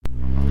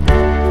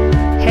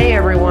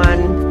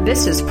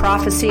This is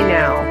Prophecy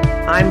Now.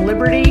 I'm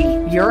Liberty,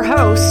 your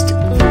host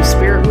from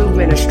Spirit Move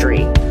Ministry.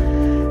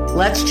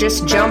 Let's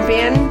just jump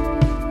in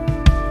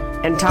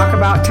and talk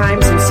about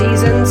times and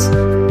seasons,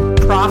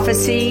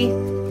 prophecy,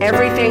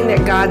 everything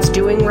that God's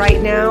doing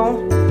right now,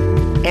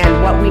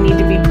 and what we need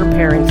to be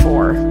preparing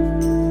for.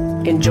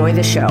 Enjoy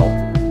the show.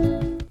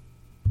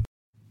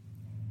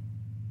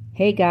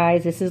 Hey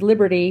guys, this is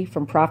Liberty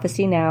from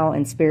Prophecy Now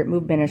and Spirit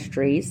Move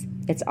Ministries.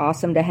 It's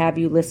awesome to have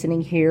you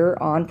listening here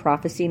on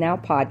Prophecy Now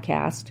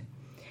podcast.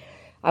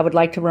 I would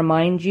like to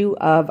remind you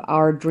of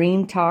our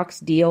Dream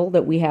Talks deal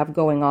that we have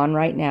going on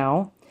right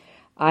now.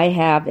 I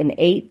have an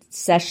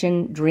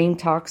 8-session Dream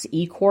Talks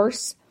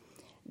e-course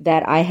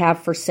that I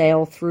have for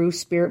sale through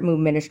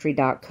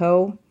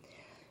spiritmoveministry.co.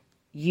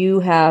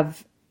 You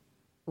have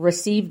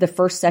received the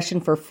first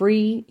session for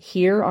free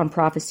here on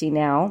Prophecy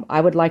Now. I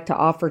would like to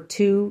offer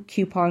 2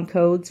 coupon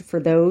codes for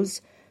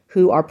those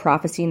who are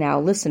Prophecy Now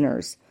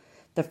listeners.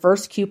 The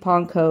first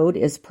coupon code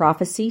is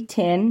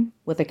Prophecy10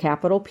 with a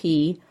capital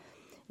P.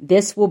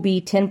 This will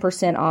be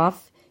 10%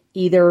 off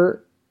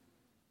either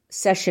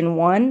session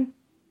 1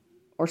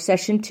 or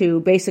session 2,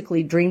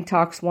 basically Dream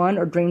Talks 1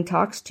 or Dream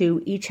Talks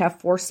 2, each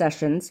have 4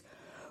 sessions,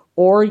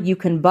 or you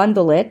can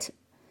bundle it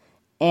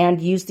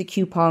and use the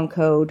coupon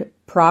code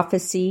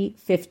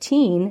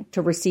Prophecy15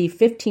 to receive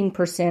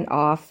 15%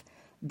 off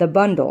the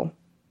bundle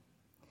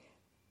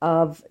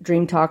of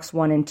Dream Talks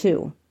 1 and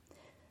 2.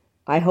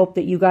 I hope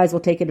that you guys will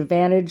take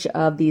advantage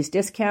of these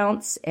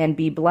discounts and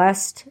be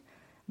blessed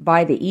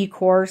by the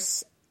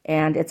e-course,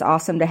 and it's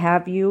awesome to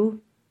have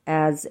you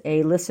as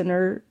a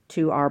listener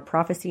to our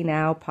Prophecy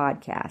Now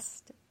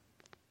podcast.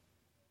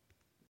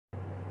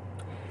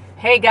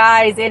 Hey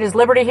guys, it is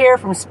Liberty here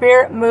from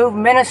Spirit Move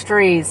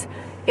Ministries.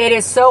 It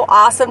is so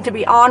awesome to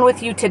be on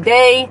with you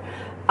today.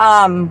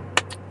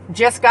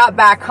 Just got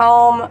back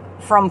home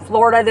from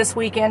Florida this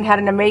weekend, had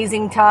an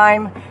amazing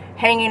time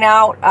hanging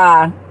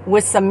out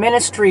with some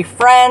ministry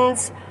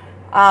friends,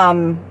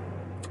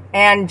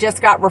 and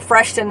just got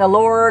refreshed in the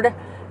Lord.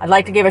 I'd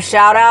like to give a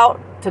shout out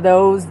to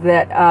those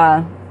that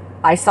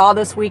I saw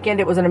this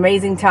weekend. It was an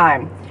amazing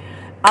time.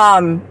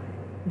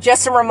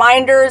 Just some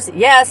reminders.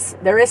 Yes,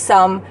 there is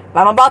some,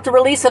 but I'm about to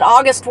release an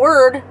August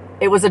word.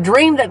 It was a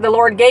dream that the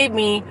Lord gave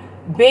me.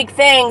 Big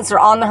things are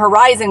on the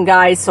horizon,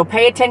 guys, so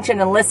pay attention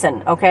and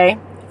listen, okay?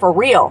 For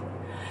real.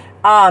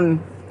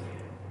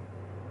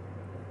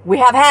 We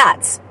have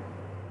hats.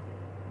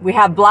 We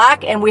have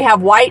black and we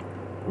have white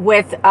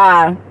with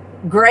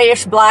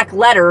grayish black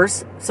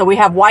letters. So we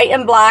have white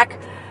and black.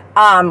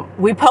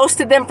 We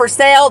posted them for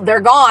sale. They're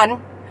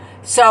gone.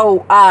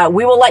 So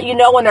we will let you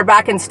know when they're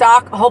back in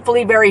stock,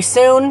 hopefully very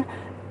soon.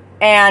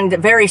 And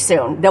very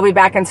soon, they'll be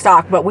back in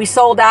stock. But we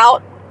sold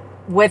out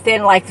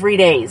within like 3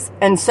 days.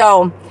 And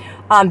so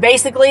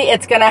basically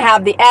it's going to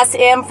have the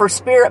SM for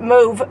Spirit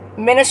Move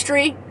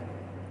Ministry.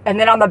 And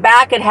then on the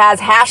back it has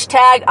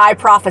hashtag I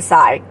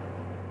prophesy.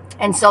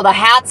 And so the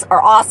hats are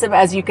awesome,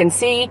 as you can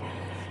see.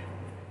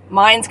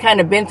 Mine's kind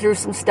of been through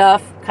some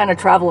stuff, kind of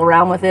travel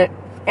around with it.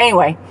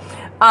 Anyway,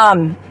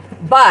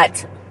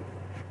 but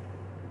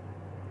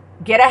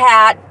get a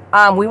hat.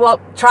 We will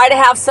try to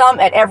have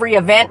some at every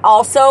event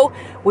also.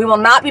 We will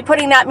not be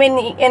putting that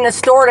many in the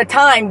store at a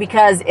time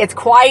because it's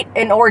quite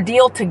an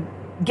ordeal to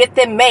get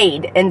them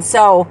made. And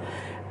so,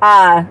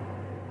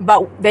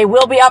 but they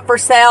will be up for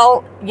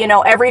sale,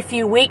 every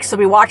few weeks. So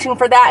be watching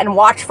for that and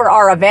watch for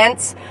our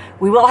events.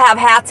 We will have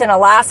hats in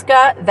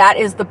Alaska. That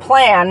is the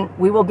plan.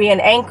 We will be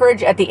in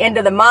Anchorage at the end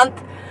of the month,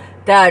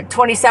 the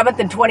 27th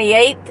and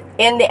 28th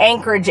in the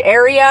Anchorage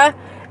area.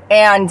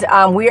 And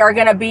we are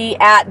going to be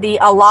at the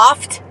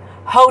Aloft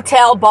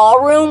Hotel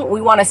Ballroom.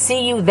 We want to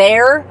see you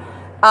there,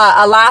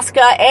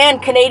 Alaska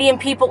and Canadian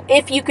people,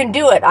 if you can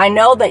do it. I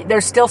know that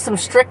there's still some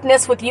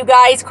strictness with you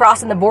guys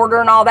crossing the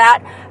border and all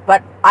that,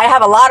 but I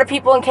have a lot of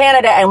people in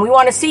Canada and we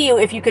want to see you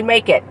if you can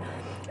make it.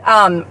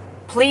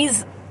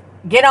 Please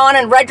get on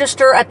and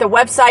register at the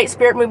website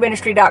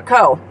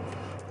spiritmoveministry.co.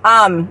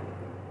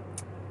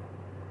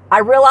 I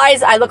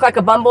realized I look like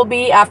a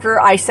bumblebee after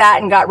I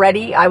sat and got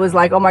ready. I was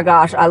like, oh my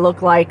gosh, I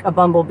look like a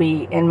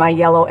bumblebee in my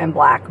yellow and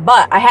black.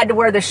 But I had to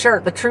wear the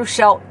shirt, the truth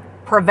shall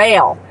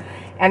prevail.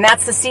 And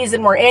that's the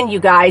season we're in, you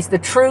guys. The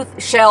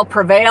truth shall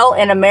prevail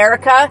in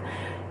America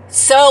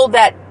so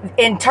that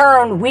in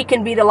turn we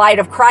can be the light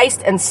of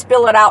Christ and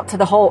spill it out to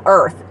the whole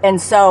earth. And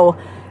so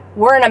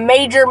we're in a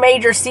major,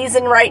 major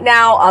season right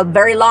now, a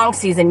very long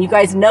season. You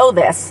guys know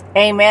this.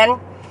 Amen.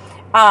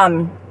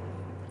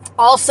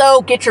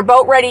 Also, Get Your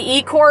Boat Ready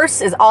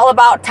e-course is all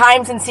about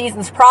times and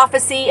seasons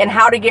prophecy and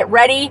how to get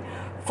ready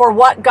for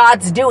what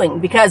God's doing,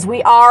 because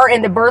we are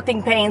in the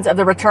birthing pains of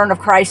the return of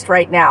Christ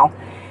right now.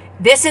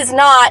 This is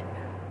not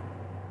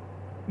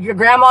your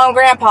grandma and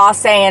grandpa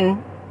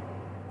saying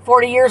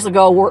 40 years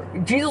ago,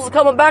 Jesus is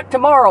coming back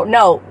tomorrow.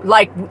 No,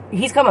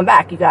 he's coming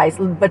back, you guys,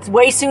 but it's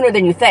way sooner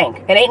than you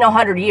think. It ain't no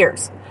 100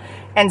 years.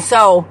 And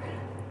so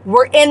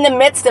we're in the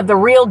midst of the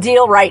real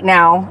deal right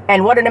now,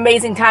 and what an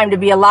amazing time to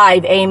be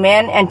alive,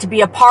 amen, and to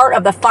be a part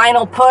of the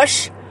final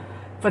push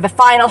for the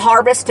final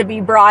harvest to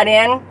be brought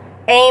in.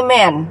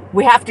 Amen.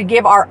 We have to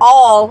give our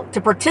all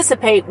to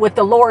participate with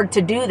the Lord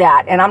to do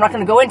that. And I'm not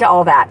going to go into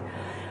all that.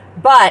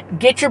 But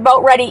Get Your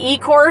Boat Ready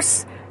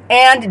e-course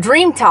and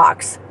Dream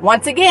Talks.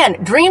 Once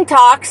again, Dream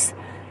Talks,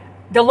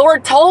 the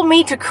Lord told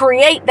me to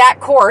create that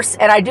course,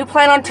 and I do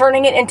plan on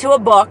turning it into a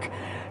book,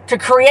 to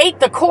create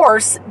the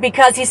course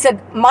because he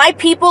said, my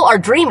people are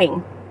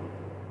dreaming.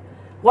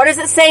 What does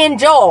it say in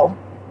Joel?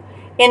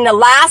 In the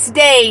last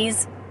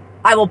days,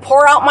 I will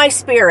pour out my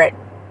spirit,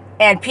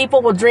 and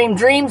people will dream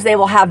dreams. They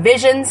will have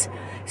visions.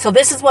 So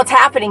this is what's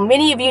happening.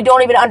 Many of you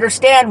don't even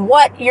understand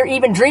what you're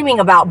even dreaming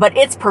about, but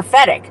it's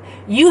prophetic.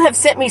 You have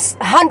sent me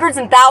hundreds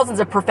and thousands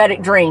of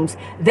prophetic dreams.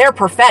 They're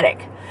prophetic.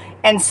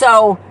 And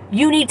so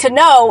you need to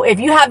know, if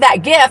you have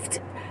that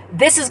gift,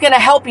 this is going to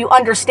help you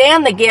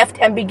understand the gift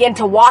and begin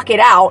to walk it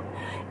out,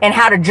 and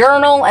how to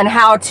journal and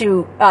how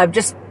to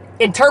just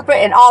interpret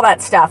and all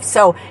that stuff.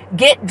 So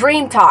get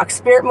Dream Talk,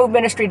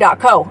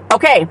 spiritmoveministry.co.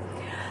 Okay.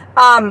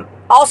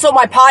 Also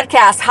my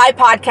podcast, hi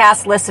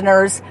podcast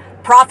listeners,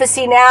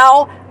 Prophecy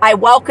Now, I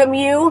welcome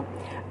you.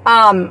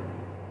 I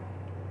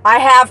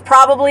have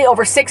probably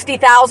over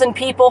 60,000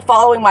 people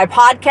following my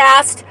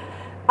podcast.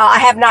 I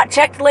have not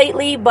checked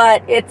lately,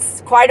 but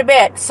it's quite a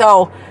bit.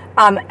 So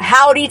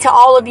howdy to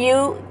all of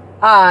you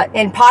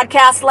in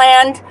podcast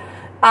land.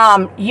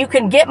 You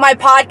can get my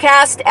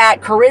podcast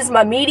at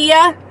Charisma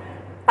Media.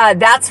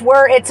 That's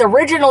where it's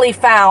originally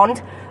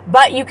found,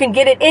 but you can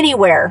get it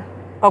anywhere.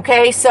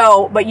 Okay,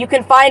 so, but you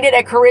can find it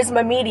at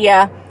Charisma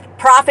Media,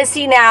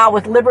 Prophecy Now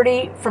with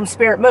Liberty from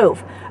Spirit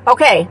Move.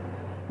 Okay,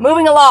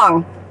 moving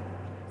along.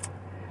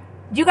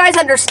 Do you guys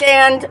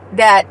understand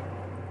that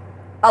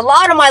a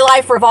lot of my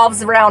life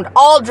revolves around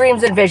all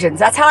dreams and visions?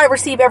 That's how I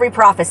receive every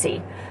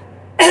prophecy.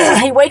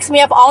 He wakes me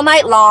up all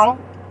night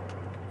long,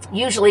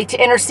 usually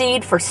to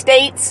intercede for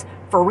states,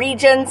 for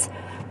regions,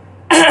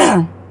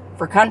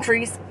 for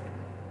countries.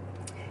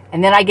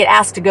 And then I get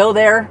asked to go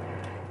there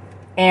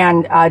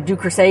and do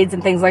crusades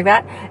and things like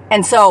that.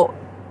 And so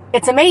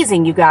it's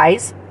amazing, you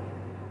guys.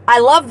 I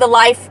love the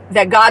life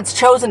that God's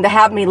chosen to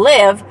have me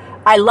live.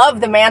 I love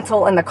the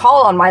mantle and the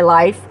call on my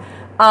life.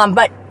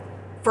 But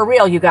for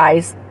real, you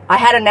guys, I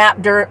had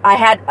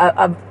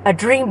a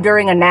dream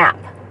during a nap.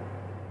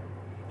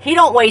 He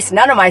don't waste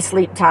none of my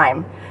sleep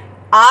time.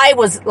 I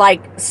was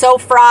like so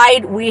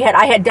fried.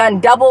 I had done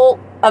double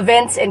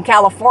events in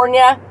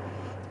California,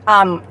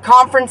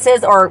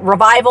 conferences or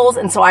revivals,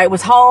 and so I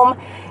was home,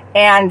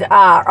 and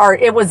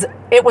it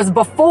was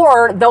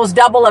before those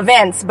double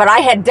events, but I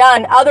had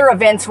done other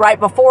events right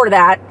before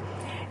that,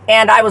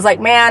 and I was like,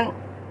 man,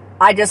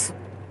 I just,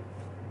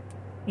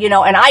 and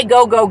I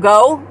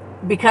go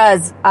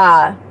because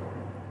I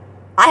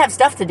have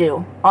stuff to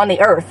do on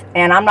the earth,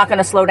 and I'm not going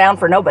to slow down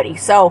for nobody.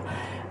 So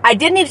I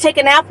did need to take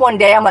a nap one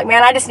day. I'm like,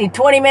 man, I just need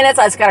 20 minutes.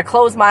 I just got to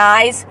close my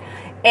eyes.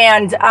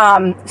 And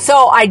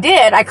so I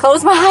did. I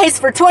closed my eyes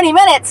for 20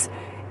 minutes,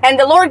 and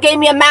the Lord gave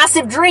me a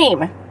massive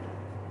dream.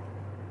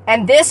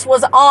 And this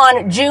was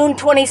on June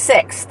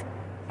 26th.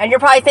 And you're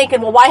probably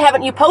thinking, well, why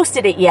haven't you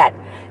posted it yet?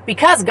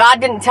 Because God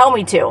didn't tell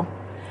me to.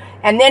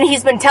 And then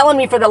he's been telling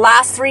me for the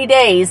last 3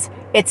 days,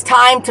 it's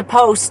time to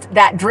post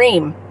that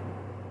dream,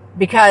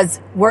 because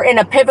we're in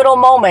a pivotal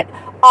moment.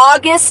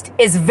 August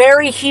is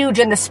very huge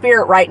in the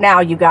spirit right now,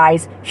 you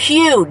guys.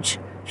 Huge,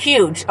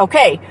 huge.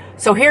 Okay,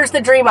 so here's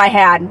the dream I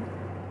had.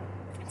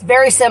 It's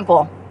very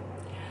simple.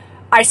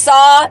 I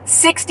saw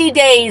 60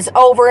 days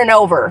over and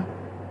over,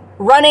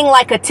 running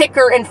like a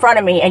ticker in front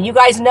of me. And you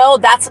guys know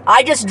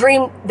I just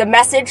dreamed the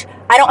message.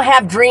 I don't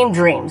have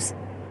dreams.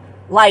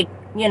 Like,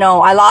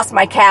 I lost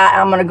my cat.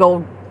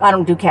 I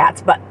don't do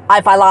cats, but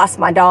if I lost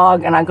my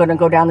dog and I'm going to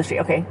go down the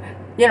street, okay.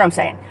 You know what I'm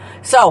saying?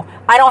 So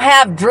I don't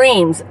have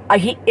dreams.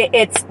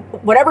 It's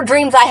whatever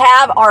dreams I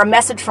have are a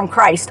message from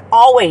Christ.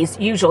 Always,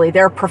 usually.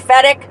 They're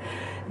prophetic.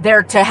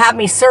 They're to have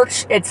me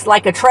search. It's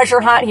like a treasure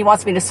hunt. He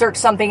wants me to search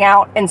something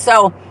out. And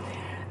so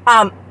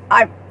I'm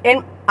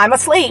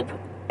asleep,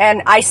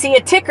 and I see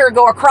a ticker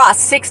go across.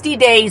 60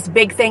 days,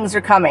 big things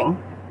are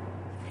coming.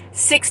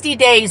 60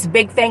 days,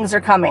 big things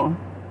are coming.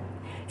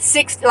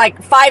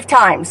 5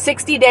 times.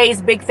 60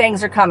 days, big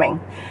things are coming.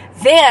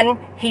 Then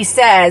he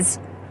says,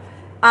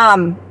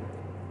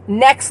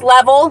 next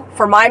level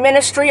for my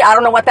ministry. I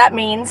don't know what that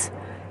means.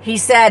 He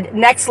said,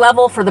 next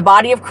level for the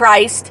body of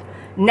Christ,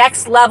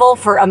 next level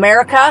for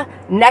America,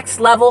 next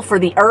level for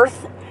the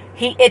earth.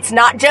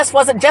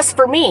 Wasn't just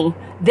for me.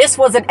 This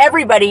wasn't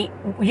everybody.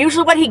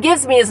 Usually what he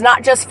gives me is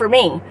not just for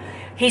me.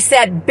 He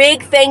said,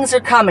 big things are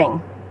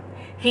coming.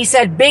 He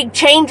said, big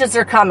changes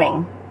are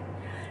coming.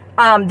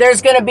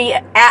 He's going to be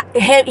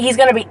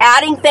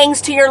adding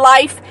things to your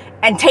life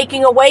and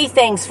taking away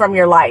things from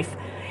your life.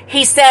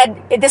 He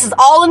said, this is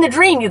all in the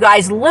dream, you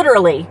guys,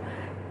 literally.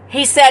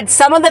 He said,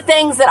 some of the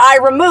things that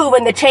I remove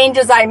and the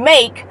changes I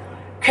make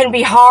can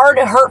be hard,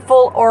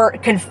 hurtful, or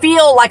can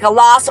feel like a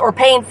loss or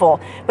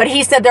painful. But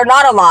he said they're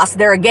not a loss,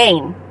 they're a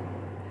gain.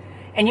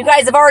 And you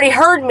guys have already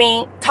heard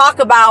me talk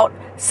about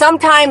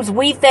sometimes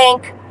we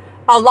think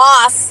a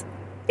loss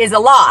is a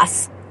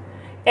loss.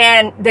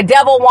 And the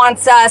devil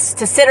wants us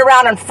to sit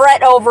around and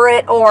fret over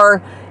it,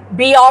 or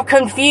be all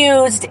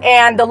confused.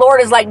 And the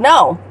Lord is like,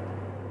 no.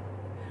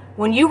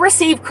 When you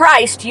receive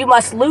Christ, you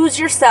must lose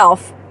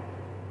yourself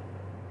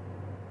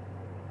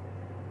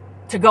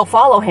to go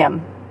follow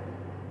him.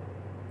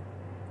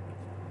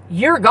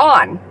 You're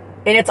gone,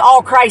 and it's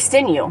all Christ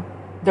in you.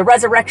 The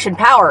resurrection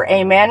power,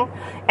 amen?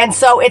 And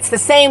so it's the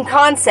same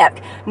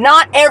concept.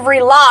 Not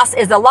every loss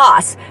is a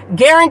loss.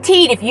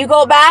 Guaranteed, if you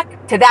go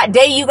back to that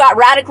day you got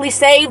radically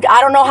saved,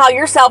 I don't know how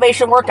your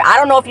salvation worked. I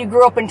don't know if you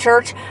grew up in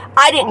church.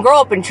 I didn't grow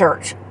up in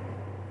church.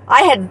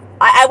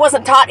 I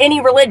wasn't taught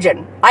any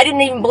religion. I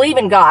didn't even believe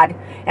in God.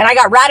 And I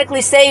got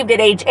radically saved at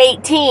age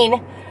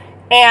 18,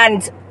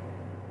 and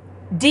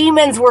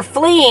demons were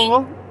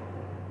fleeing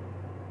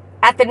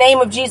at the name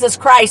of Jesus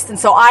Christ. And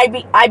so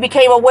I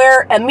became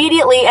aware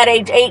immediately at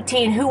age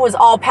 18 who was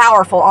all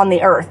powerful on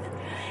the earth.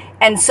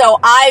 And so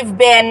I've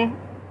been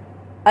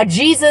a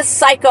Jesus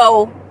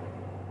psychopath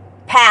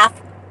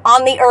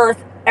on the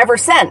earth ever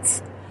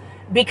since,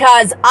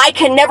 because I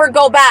can never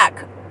go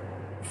back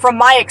from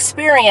my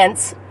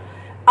experience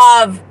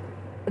of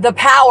the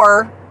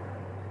power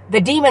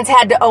the demons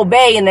had to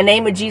obey in the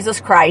name of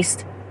Jesus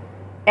Christ.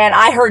 And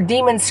I heard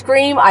demons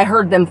scream, I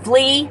heard them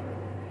flee,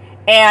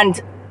 and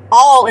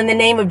all in the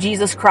name of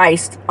Jesus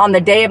Christ on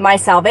the day of my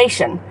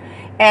salvation.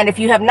 And if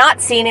you have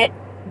not seen it,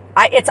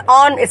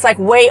 it's like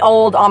way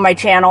old on my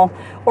channel,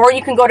 or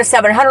you can go to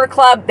 700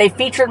 Club. They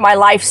featured my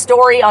life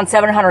story on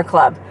 700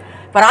 Club.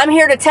 But I'm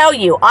here to tell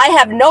you, I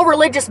have no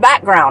religious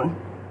background.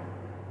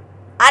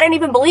 I didn't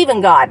even believe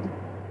in God.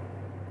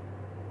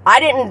 I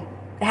didn't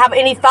have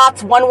any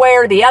thoughts one way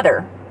or the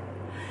other.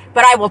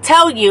 But I will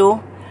tell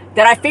you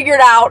that I figured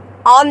out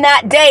on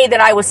that day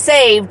that I was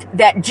saved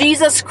that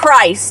Jesus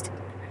Christ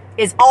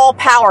is all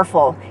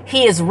powerful.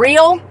 He is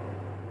real.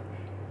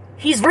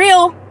 He's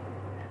real.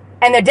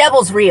 And the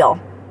devil's real.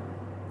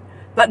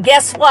 But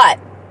guess what?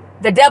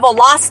 The devil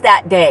lost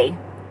that day.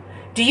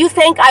 Do you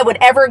think I would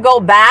ever go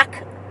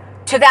back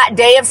to that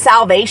day of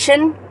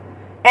salvation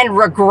and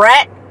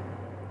regret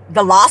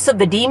the loss of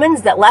the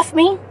demons that left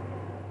me?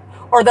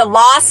 Or the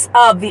loss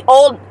of the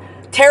old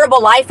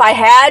terrible life I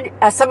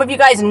had? Some of you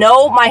guys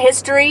know my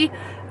history.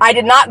 I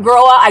did not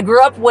grow up. I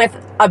grew up with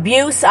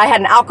abuse. I had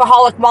an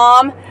alcoholic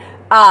mom.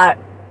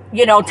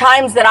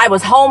 Times that I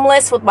was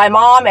homeless with my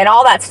mom and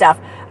all that stuff.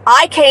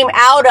 I came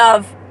out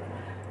of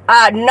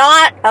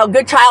not a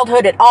good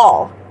childhood at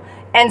all.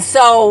 And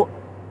so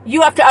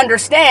you have to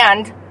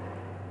understand,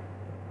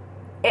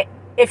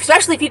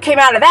 especially if you came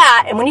out of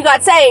that and when you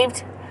got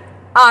saved,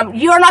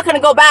 you are not going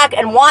to go back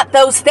and want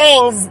those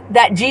things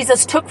that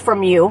Jesus took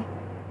from you.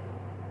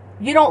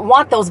 You don't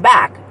want those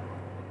back,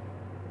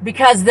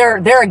 because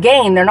they're a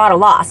gain. They're not a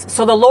loss.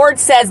 So the Lord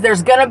says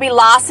there's going to be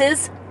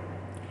losses.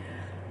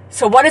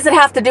 So what does it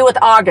have to do with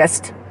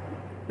August?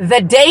 The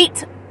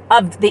date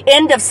of the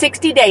end of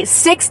 60 days.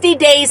 60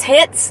 days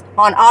hits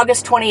on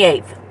August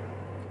 28th.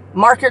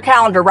 Mark your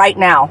calendar right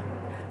now.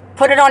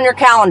 Put it on your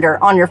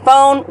calendar, on your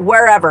phone,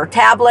 wherever,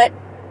 tablet,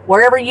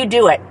 wherever you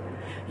do it.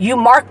 You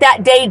mark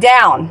that day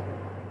down,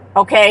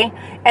 okay?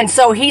 And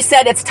so he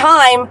said it's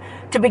time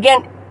to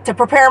begin to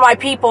prepare my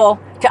people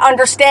to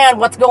understand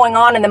what's going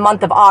on in the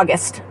month of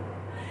August.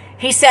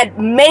 He said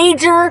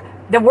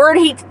the word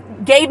he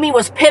gave me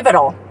was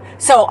pivotal.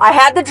 So I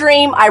had the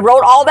dream. I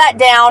wrote all that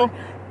down.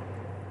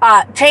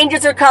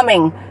 Changes are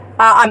coming.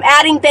 I'm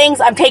adding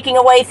things. I'm taking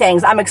away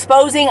things. I'm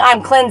exposing.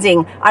 I'm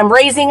cleansing. I'm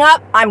raising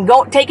up. I'm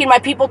taking my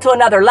people to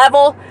another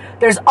level.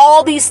 There's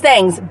all these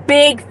things.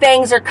 Big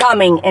things are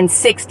coming in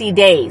 60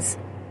 days.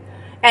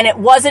 And it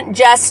wasn't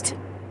just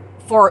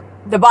for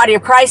the body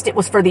of Christ. It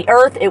was for the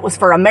earth. It was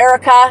for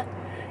America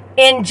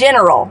in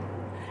general.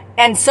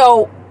 And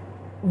so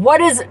what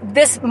does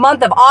this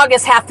month of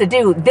August have to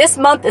do? This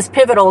month is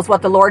pivotal, is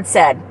what the Lord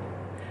said.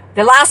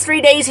 The last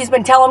 3 days he's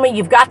been telling me,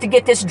 you've got to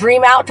get this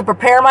dream out to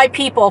prepare my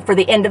people for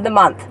the end of the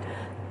month.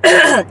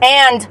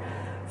 And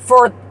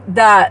for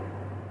the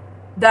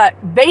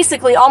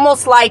basically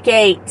almost like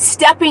a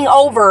stepping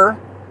over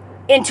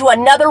into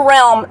another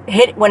realm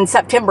when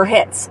September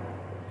hits.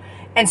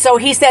 And so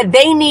he said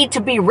they need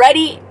to be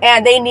ready,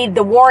 and they need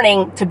the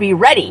warning to be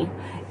ready.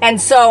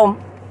 And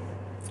so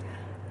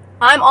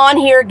I'm on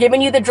here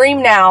giving you the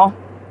dream now.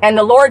 And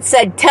the Lord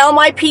said, tell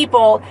my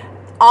people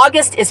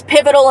August is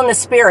pivotal in the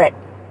spirit.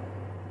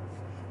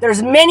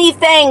 There's many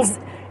things.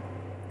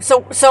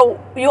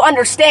 So you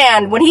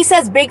understand, when he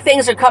says big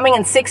things are coming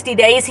in 60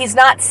 days, he's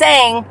not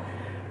saying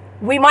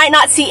we might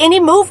not see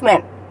any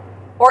movement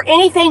or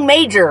anything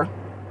major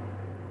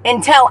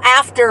until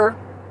after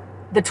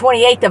the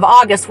 28th of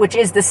August, which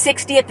is the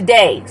 60th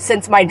day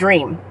since my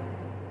dream.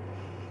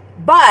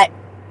 But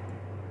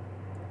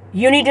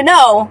you need to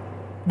know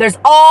there's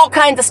all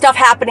kinds of stuff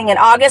happening in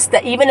August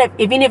that even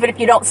if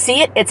you don't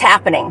see it, it's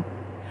happening.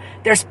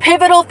 There's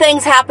pivotal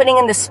things happening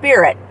in the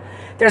spirit.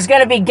 There's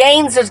going to be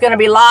gains, there's going to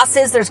be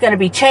losses, there's going to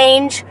be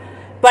change,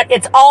 but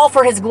it's all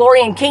for his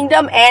glory and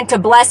kingdom and to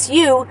bless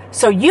you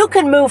so you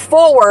can move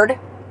forward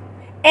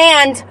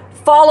and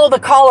follow the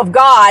call of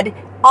God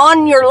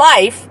on your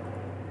life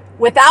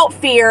without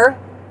fear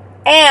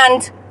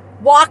and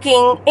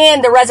walking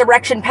in the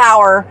resurrection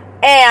power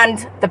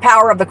and the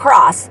power of the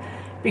cross.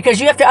 Because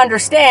you have to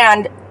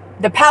understand,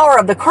 the power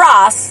of the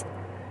cross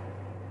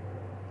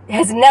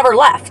has never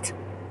left.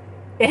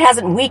 It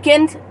hasn't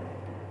weakened.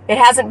 It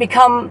hasn't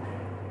become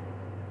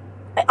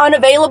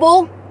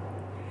unavailable.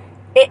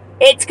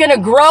 It's going to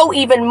grow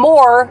even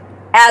more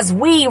as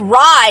we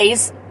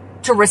rise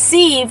to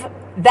receive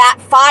that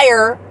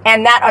fire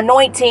and that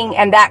anointing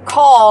and that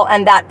call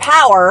and that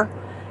power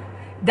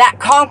that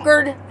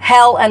conquered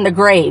hell and the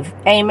grave.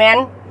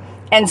 Amen.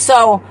 And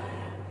so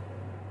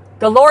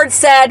the Lord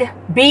said,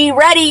 be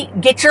ready.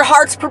 Get your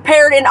hearts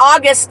prepared in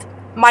August,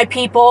 my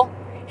people.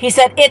 He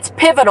said, it's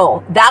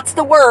pivotal. That's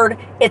the word.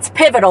 It's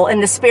pivotal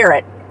in the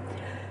Spirit.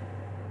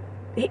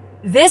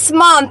 This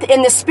month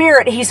in the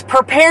Spirit, He's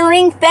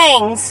preparing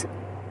things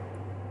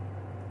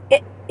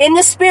in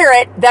the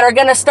Spirit that are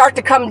going to start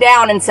to come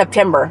down in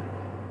September.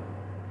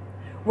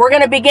 We're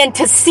going to begin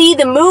to see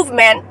the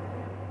movement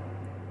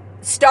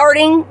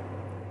starting,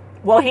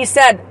 well, He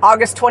said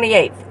August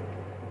 28th.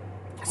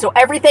 So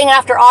everything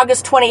after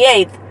August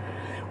 28th,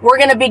 we're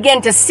going to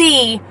begin to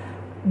see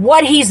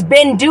what He's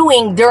been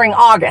doing during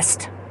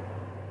August.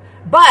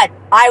 But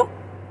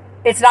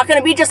it's not going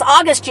to be just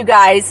August, you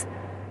guys.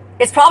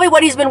 It's probably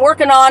what He's been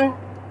working on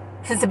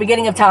since the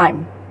beginning of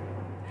time.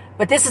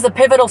 But this is a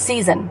pivotal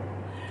season.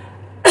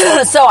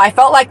 So I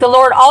felt like the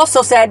Lord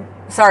also said,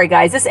 sorry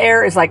guys, this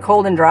air is like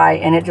cold and dry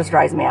and it just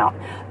dries me out.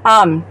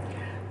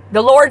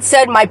 The Lord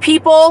said, my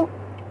people,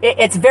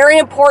 it's very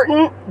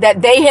important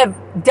that they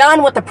have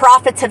done what the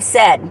prophets have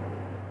said.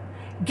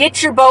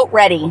 Get your boat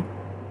ready.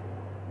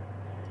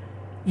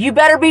 You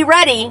better be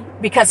ready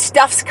because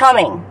stuff's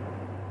coming.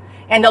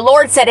 And the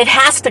Lord said it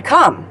has to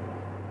come.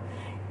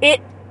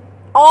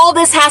 All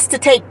this has to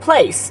take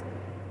place.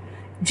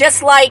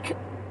 Just like,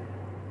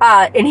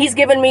 and He's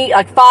given me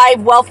like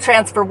 5 wealth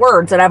transfer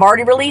words, and I've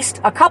already released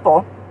a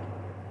couple.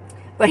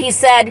 But He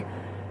said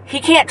He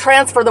can't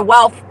transfer the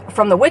wealth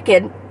from the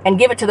wicked and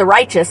give it to the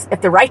righteous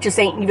if the righteous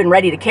ain't even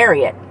ready to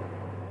carry it.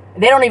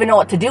 They don't even know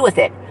what to do with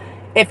it.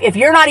 If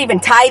you're not even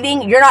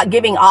tithing, you're not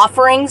giving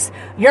offerings,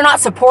 you're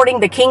not supporting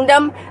the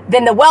kingdom,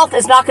 then the wealth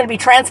is not going to be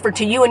transferred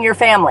to you and your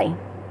family.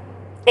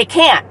 It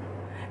can't.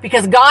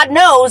 Because God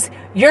knows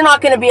you're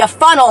not going to be a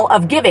funnel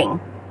of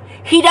giving.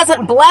 He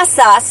doesn't bless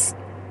us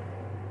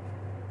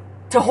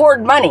to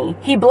hoard money.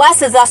 He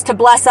blesses us to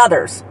bless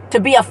others, to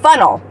be a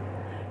funnel,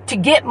 to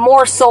get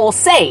more souls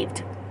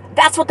saved.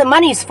 That's what the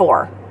money's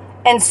for.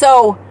 And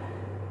so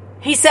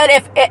He said,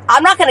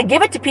 I'm not going to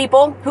give it to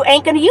people who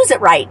ain't going to use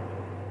it right.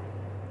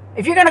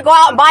 If you're going to go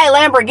out and buy a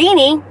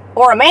Lamborghini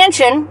or a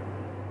mansion,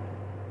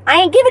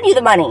 I ain't giving you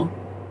the money.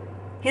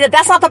 He said,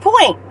 that's not the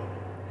point.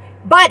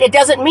 But it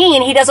doesn't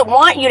mean He doesn't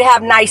want you to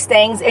have nice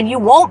things, and you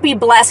won't be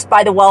blessed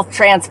by the wealth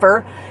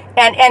transfer.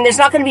 And there's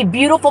not going to be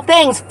beautiful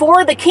things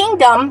for the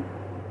kingdom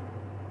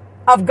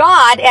of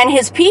God and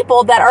His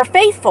people that are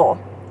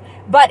faithful.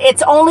 But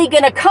it's only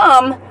going to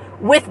come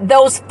with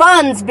those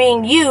funds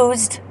being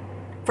used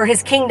for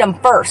His kingdom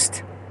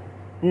first.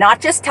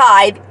 Not just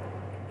tithe.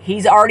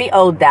 He's already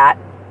owed that.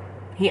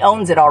 He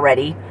owns it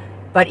already.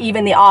 But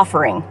even the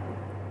offering.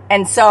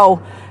 And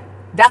so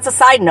that's a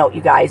side note,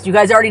 you guys. You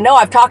guys already know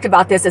I've talked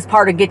about this as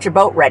part of Get Your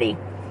Boat Ready.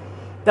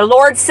 The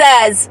Lord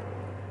says,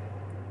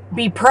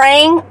 be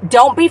praying.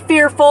 Don't be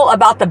fearful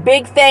about the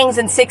big things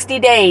in 60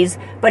 days.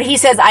 But He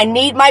says, I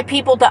need my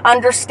people to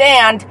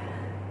understand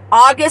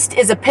August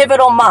is a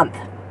pivotal month.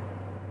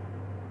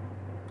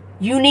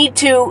 You need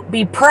to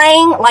be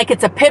praying like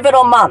it's a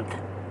pivotal month.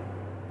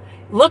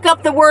 Look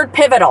up the word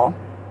pivotal.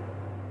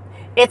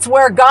 It's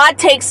where God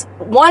takes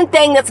one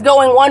thing that's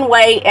going one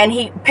way and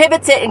He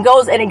pivots it and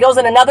it goes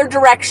in another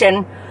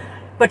direction.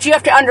 But you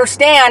have to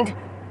understand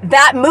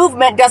that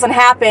movement doesn't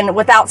happen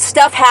without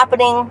stuff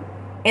happening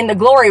in the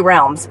glory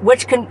realms,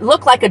 which can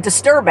look like a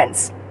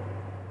disturbance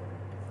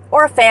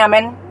or a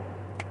famine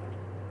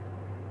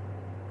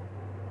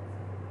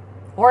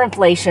or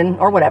inflation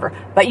or whatever.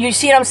 But you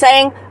see what I'm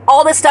saying?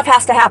 All this stuff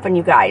has to happen,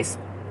 you guys.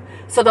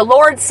 So the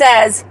Lord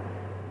says,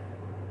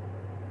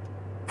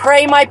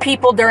 pray my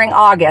people during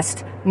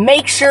August.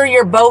 Make sure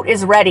your boat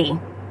is ready.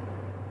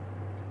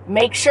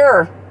 Make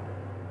sure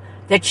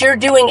that you're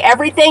doing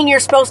everything you're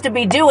supposed to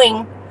be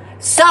doing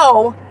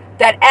so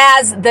that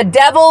as the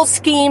devil's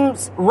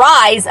schemes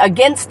rise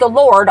against the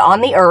Lord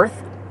on the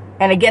earth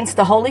and against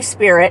the Holy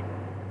Spirit,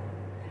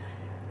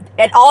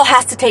 it all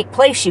has to take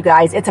place, you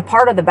guys. It's a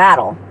part of the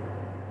battle.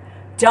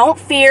 Don't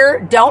fear.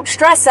 Don't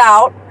stress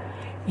out.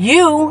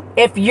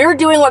 If you're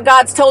doing what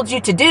God's told you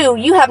to do,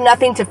 you have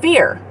nothing to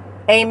fear.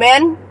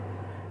 Amen.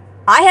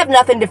 I have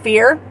nothing to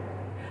fear.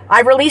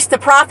 I released the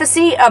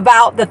prophecy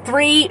about the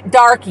 3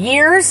 dark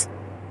years.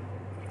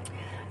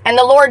 And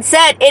the Lord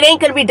said, it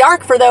ain't going to be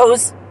dark for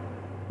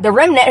the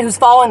remnant who's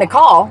following the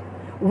call.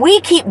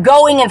 We keep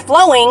going and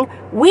flowing.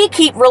 We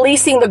keep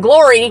releasing the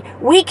glory.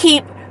 We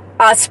keep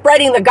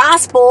spreading the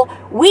gospel.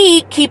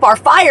 We keep our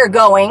fire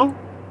going.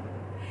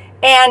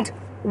 And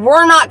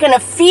we're not going to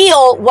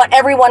feel what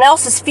everyone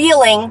else is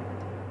feeling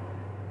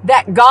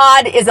that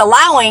God is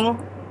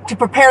allowing to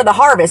prepare the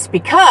harvest,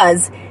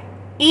 because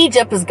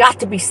Egypt has got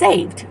to be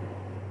saved.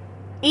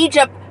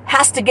 Egypt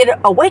has to get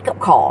a wake-up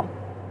call.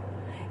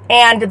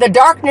 And the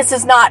darkness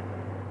is not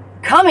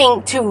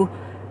coming to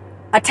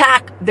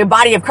attack the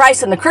body of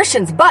Christ and the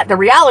Christians, but the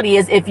reality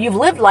is, if you've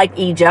lived like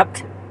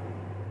Egypt,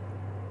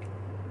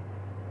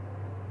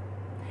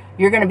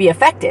 you're going to be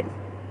affected.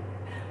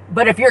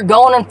 But if you're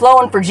going and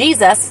flowing for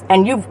Jesus,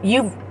 and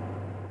you've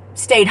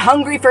stayed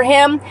hungry for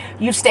him,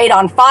 you've stayed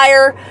on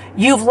fire,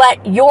 you've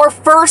let your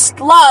first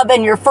love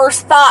and your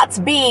first thoughts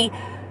be,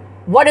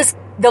 what does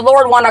the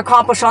Lord want to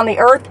accomplish on the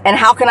earth, and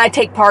how can I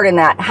take part in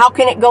that? How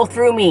can it go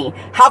through me?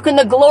 How can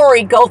the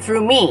glory go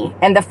through me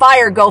and the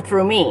fire go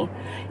through me?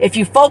 If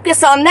you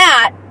focus on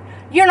that,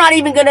 you're not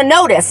even going to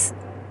notice,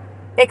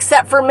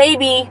 except for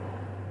maybe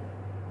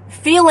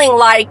feeling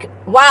like,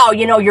 wow,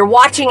 you're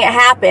watching it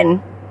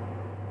happen,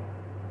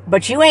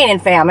 but you ain't in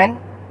famine.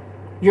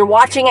 You're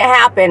watching it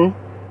happen,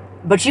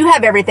 but you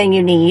have everything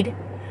you need.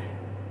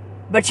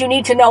 But you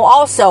need to know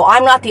also,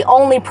 I'm not the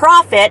only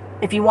prophet.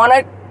 If you want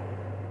to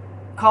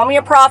call me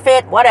a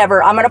prophet,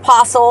 whatever, I'm an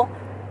apostle.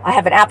 I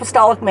have an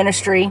apostolic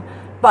ministry,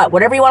 but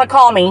whatever you want to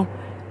call me,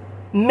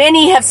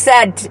 many have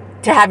said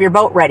to have your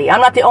boat ready.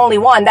 I'm not the only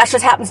one. That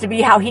just happens to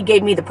be how he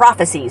gave me the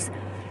prophecies.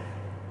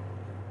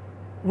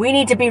 We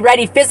need to be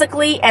ready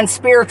physically and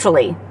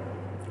spiritually.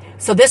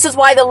 So this is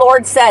why the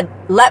Lord said,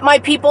 let my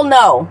people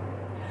know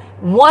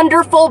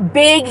wonderful,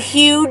 big,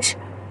 huge,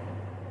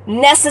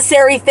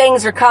 necessary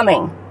things are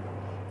coming.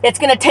 It's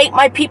going to take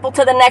my people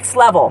to the next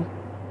level,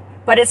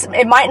 but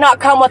it might not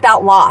come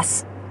without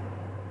loss.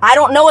 I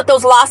don't know what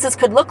those losses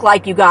could look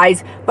like, you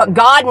guys, but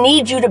God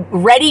needs you to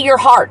ready your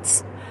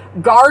hearts.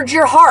 Guard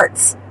your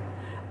hearts.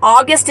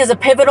 August is a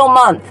pivotal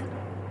month.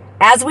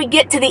 As we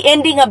get to the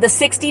ending of the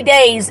 60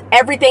 days,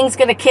 everything's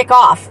going to kick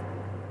off.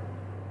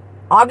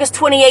 August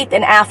 28th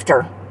and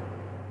after.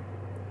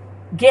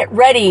 Get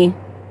ready.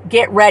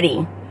 Get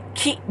ready.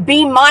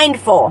 Be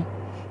mindful.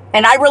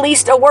 And I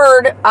released a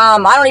word, I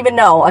don't even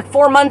know, like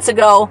 4 months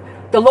ago.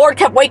 The Lord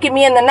kept waking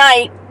me in the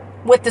night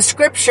with the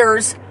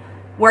scriptures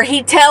where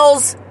he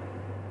tells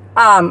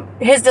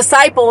his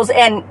disciples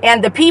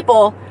and the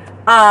people,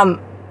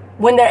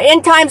 when the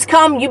end times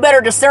come, you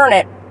better discern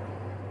it.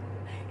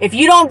 If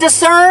you don't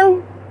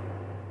discern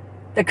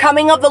the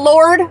coming of the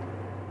Lord,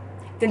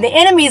 then the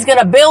enemy is going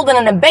to build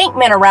an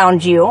embankment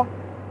around you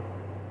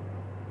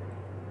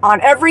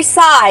on every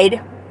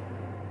side,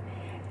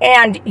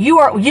 and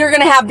you're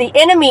going to have the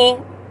enemy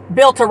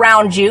built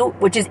around you,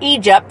 which is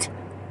Egypt,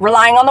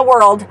 relying on the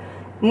world,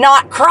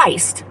 not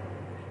Christ.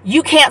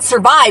 You can't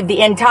survive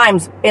the end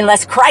times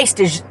unless Christ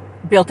is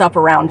built up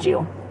around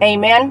you.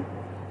 Amen?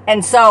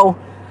 And so,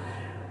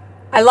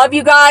 I love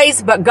you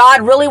guys, but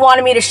God really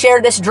wanted me to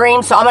share this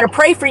dream, so I'm going to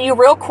pray for you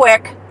real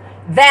quick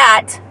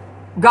that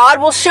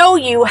God will show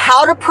you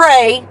how to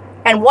pray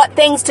and what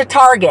things to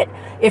target.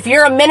 If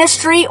you're a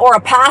ministry or a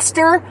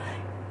pastor,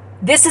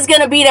 this is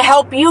going to be to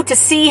help you to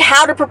see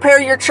how to prepare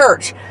your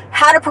church,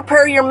 how to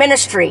prepare your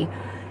ministry.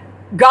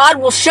 God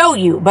will show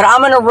you, but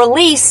I'm going to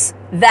release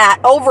that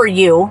over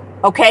you.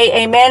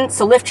 Okay, amen?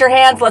 So lift your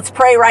hands. Let's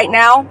pray right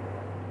now.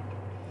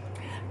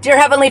 Dear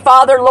Heavenly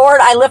Father, Lord,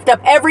 I lift up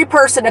every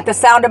person at the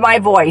sound of my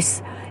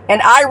voice, and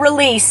I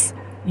release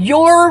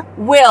your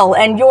will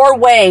and your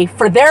way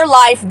for their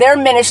life, their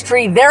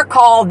ministry, their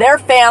call, their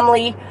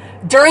family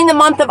during the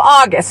month of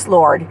August,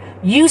 Lord.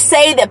 You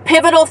say that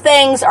pivotal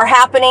things are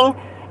happening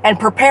and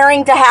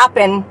preparing to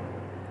happen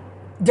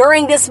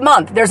during this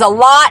month. There's a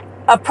lot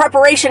of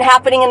preparation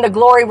happening in the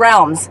glory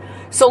realms.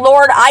 So,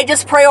 Lord, I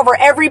just pray over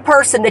every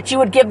person that you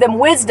would give them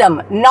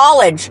wisdom,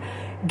 knowledge,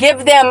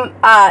 give them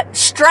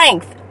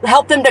strength,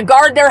 help them to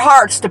guard their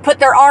hearts, to put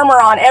their armor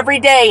on every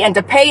day, and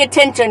to pay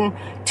attention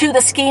to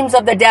the schemes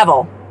of the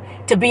devil,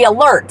 to be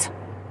alert.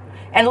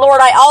 And Lord,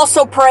 I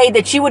also pray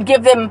that you would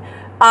give them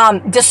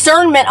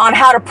discernment on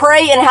how to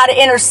pray and how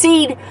to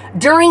intercede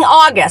during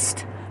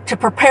August to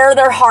prepare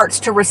their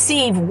hearts to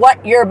receive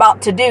what you're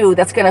about to do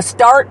that's going to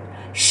start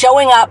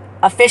showing up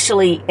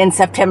officially in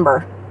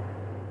September.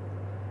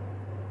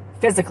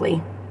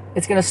 Physically,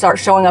 it's going to start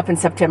showing up in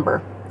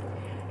September.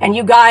 And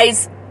you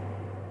guys,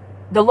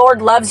 the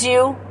Lord loves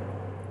you.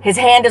 His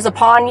hand is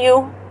upon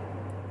you.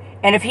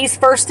 And if he's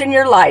first in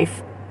your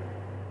life,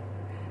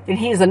 then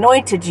he has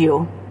anointed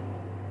you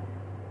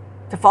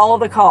to follow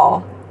the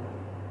call.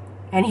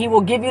 And he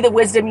will give you the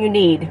wisdom you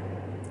need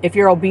if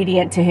you're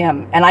obedient to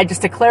him. And I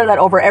just declare that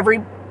over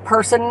every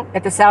person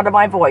at the sound of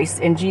my voice.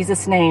 In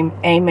Jesus' name,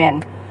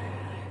 amen.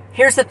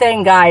 Here's the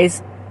thing,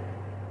 guys.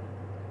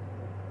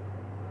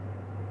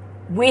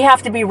 We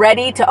have to be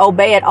ready to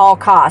obey at all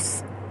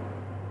costs.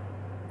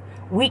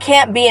 We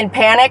can't be in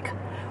panic.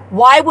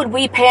 Why would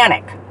we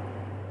panic?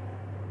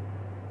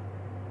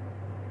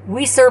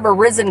 We serve a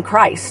risen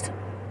Christ.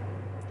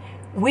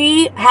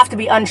 We have to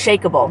be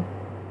unshakable.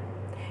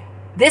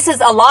 This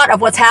is a lot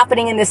of what's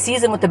happening in this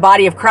season with the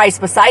body of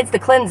Christ, besides the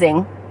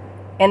cleansing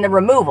and the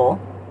removal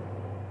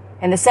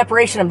and the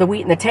separation of the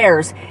wheat and the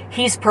tares.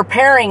 He's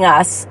preparing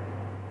us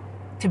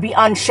to be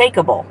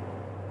unshakable.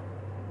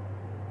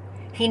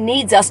 He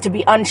needs us to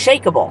be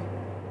unshakable.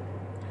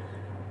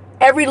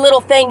 Every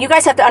little thing, you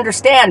guys have to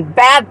understand,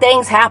 bad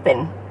things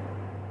happen.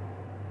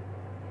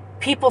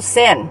 people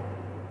sin.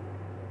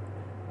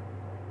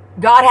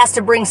 God has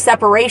to bring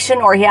separation,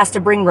 or he has to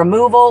bring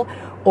removal,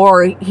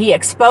 or he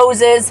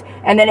exposes,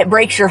 and then it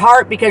breaks your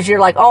heart because you're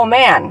like, oh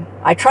man,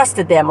 I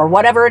trusted them, or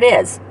whatever it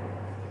is.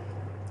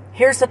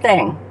 Here's the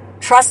thing.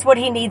 Trust what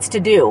he needs to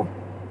do.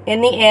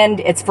 In the end,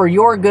 it's for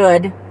your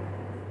good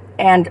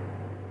and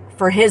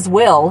for his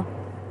will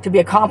to be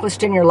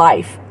accomplished in your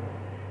life.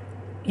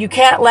 You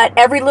can't let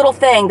every little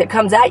thing that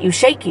comes at you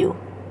shake you.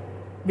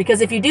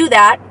 Because if you do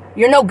that,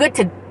 you're no good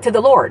to the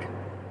Lord.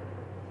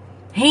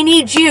 He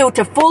needs you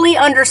to fully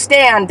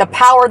understand the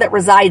power that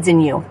resides in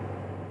you.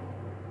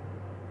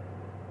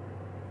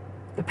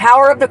 The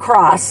power of the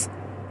cross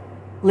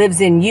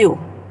lives in you.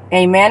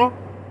 Amen?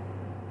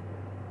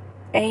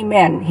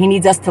 Amen. He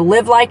needs us to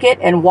live like it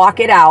and walk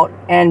it out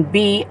and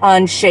be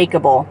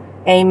unshakable.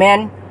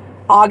 Amen?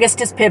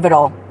 August is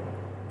pivotal.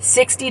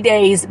 60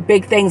 days,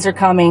 big things are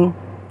coming.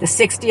 The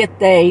 60th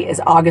day is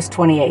August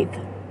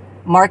 28th.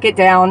 Mark it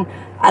down.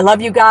 I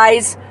love you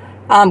guys.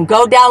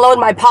 Go download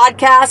my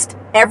podcast.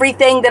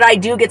 Everything that I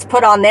do gets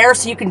put on there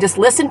so you can just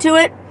listen to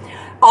it.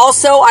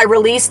 Also, I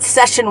released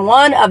session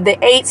 1 of the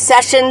 8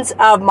 sessions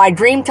of my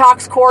Dream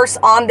Talks course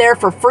on there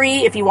for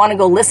free if you want to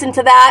go listen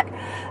to that.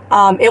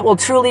 It will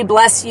truly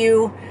bless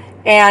you.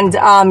 And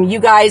you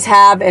guys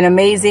have an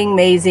amazing,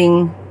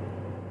 amazing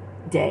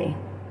day.